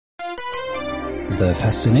The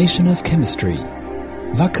Fascination of Chemistry.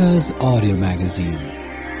 Wacker's audio magazine.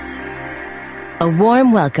 A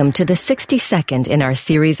warm welcome to the 62nd in our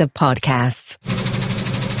series of podcasts.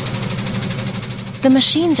 The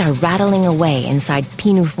machines are rattling away inside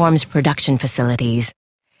Pinuform's production facilities.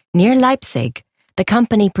 Near Leipzig, the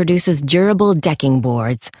company produces durable decking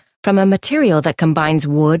boards from a material that combines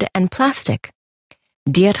wood and plastic.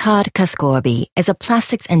 Dietrich Cascorbi is a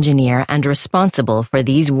plastics engineer and responsible for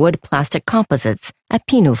these wood-plastic composites at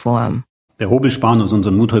Pinuform.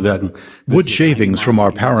 Wood shavings from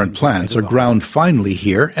our parent plants are ground finely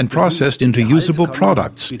here and processed into usable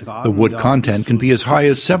products. The wood content can be as high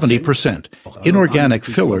as 70%. Inorganic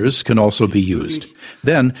fillers can also be used.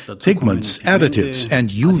 Then, pigments, additives, and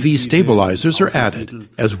UV stabilizers are added,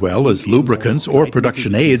 as well as lubricants or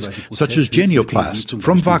production aids such as Genioplast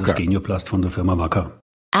from Wacker.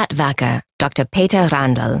 At Wacker, Dr. Peter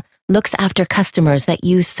Randall looks after customers that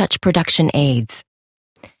use such production aids.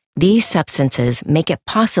 These substances make it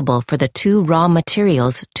possible for the two raw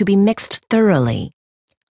materials to be mixed thoroughly.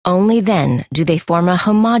 Only then do they form a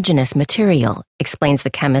homogeneous material, explains the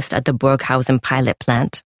chemist at the Burghausen pilot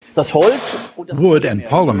plant. Wood and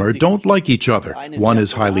polymer don't like each other. One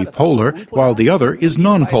is highly polar, while the other is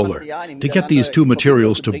non-polar. To get these two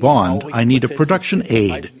materials to bond, I need a production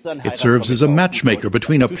aid. It serves as a matchmaker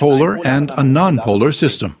between a polar and a non-polar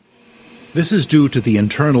system. This is due to the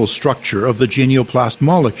internal structure of the Genioplast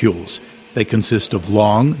molecules. They consist of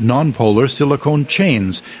long, non-polar silicone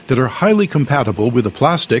chains that are highly compatible with the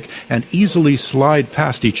plastic and easily slide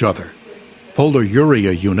past each other. Polar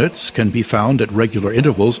urea units can be found at regular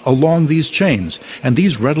intervals along these chains, and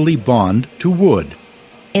these readily bond to wood.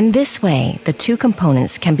 In this way, the two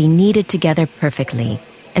components can be kneaded together perfectly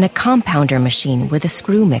in a compounder machine with a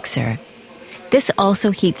screw mixer. This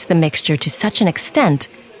also heats the mixture to such an extent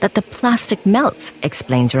that the plastic melts,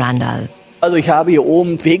 explains Randall. Up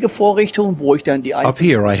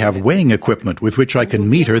here I have weighing equipment with which I can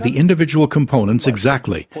meter the individual components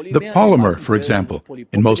exactly. The polymer, for example.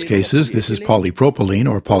 In most cases, this is polypropylene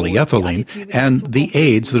or polyethylene, and the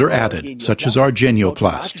aids that are added, such as our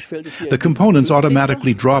Genioplast. The components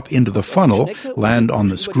automatically drop into the funnel, land on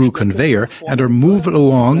the screw conveyor, and are moved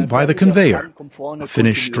along by the conveyor. A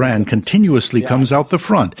finished strand continuously comes out the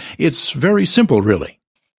front. It's very simple, really.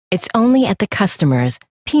 It's only at the customers,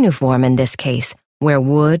 Pinuform in this case, where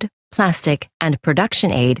wood, plastic, and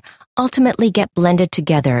production aid ultimately get blended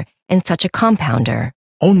together in such a compounder.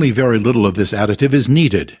 Only very little of this additive is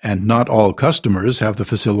needed, and not all customers have the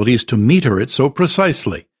facilities to meter it so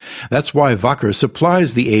precisely. That's why Wacker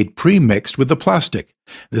supplies the aid pre-mixed with the plastic.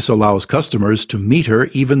 This allows customers to meter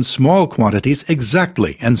even small quantities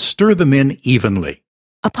exactly and stir them in evenly.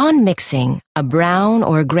 Upon mixing, a brown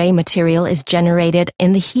or gray material is generated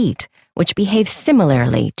in the heat, which behaves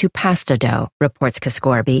similarly to pasta dough, reports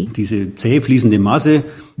Cascorbi.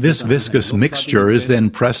 This viscous mixture is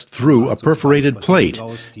then pressed through a perforated plate.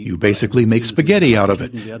 You basically make spaghetti out of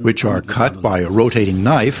it, which are cut by a rotating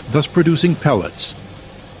knife, thus producing pellets.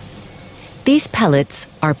 These pellets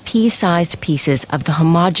are pea-sized pieces of the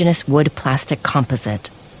homogeneous wood-plastic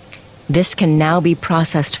composite. This can now be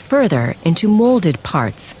processed further into molded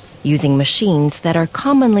parts using machines that are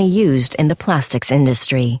commonly used in the plastics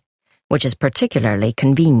industry, which is particularly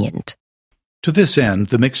convenient. To this end,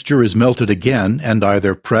 the mixture is melted again and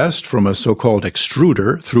either pressed from a so-called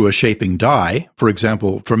extruder through a shaping die, for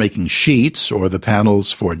example, for making sheets or the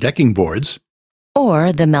panels for decking boards.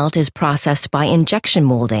 Or the melt is processed by injection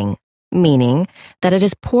molding, meaning that it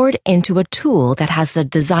is poured into a tool that has the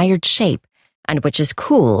desired shape and which is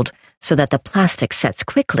cooled so that the plastic sets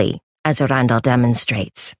quickly, as Randall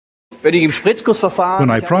demonstrates. When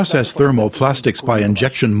I process thermoplastics by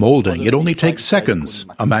injection molding, it only takes seconds,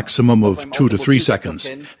 a maximum of 2 to 3 seconds.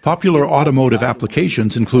 Popular automotive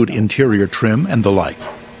applications include interior trim and the like.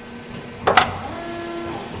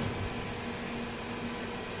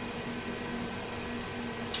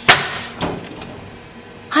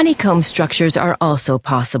 Honeycomb structures are also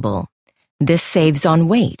possible. This saves on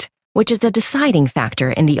weight, which is a deciding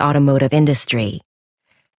factor in the automotive industry.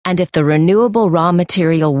 And if the renewable raw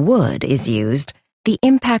material wood is used, the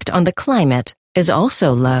impact on the climate is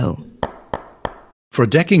also low. For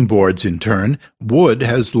decking boards, in turn, wood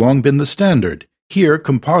has long been the standard. Here,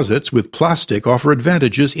 composites with plastic offer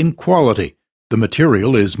advantages in quality. The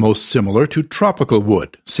material is most similar to tropical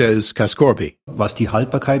wood, says Cascorbi.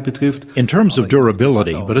 In terms of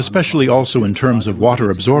durability, but especially also in terms of water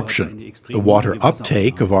absorption, the water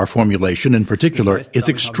uptake of our formulation in particular is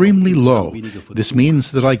extremely low. This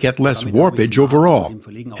means that I get less warpage overall,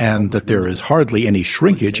 and that there is hardly any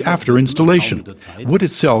shrinkage after installation. Wood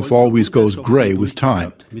itself always goes gray with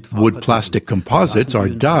time. Wood plastic composites are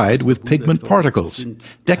dyed with pigment particles.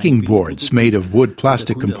 Decking boards made of wood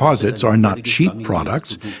plastic composites are not cheap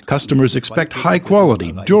products. Customers expect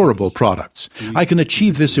high-quality, durable products. I can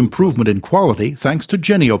achieve this improvement in quality thanks to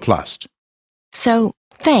Genioplast. So,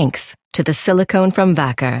 thanks to the silicone from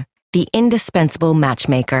Wacker, the indispensable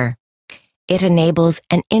matchmaker. It enables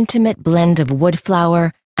an intimate blend of wood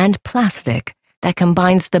flour and plastic that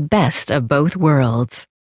combines the best of both worlds.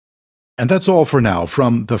 And that's all for now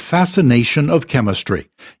from The Fascination of Chemistry.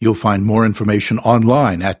 You'll find more information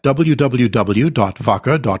online at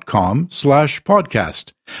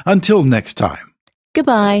www.wacker.com/podcast. Until next time.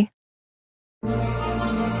 Goodbye.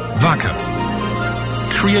 Wacker,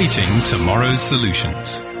 creating tomorrow's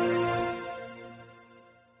solutions.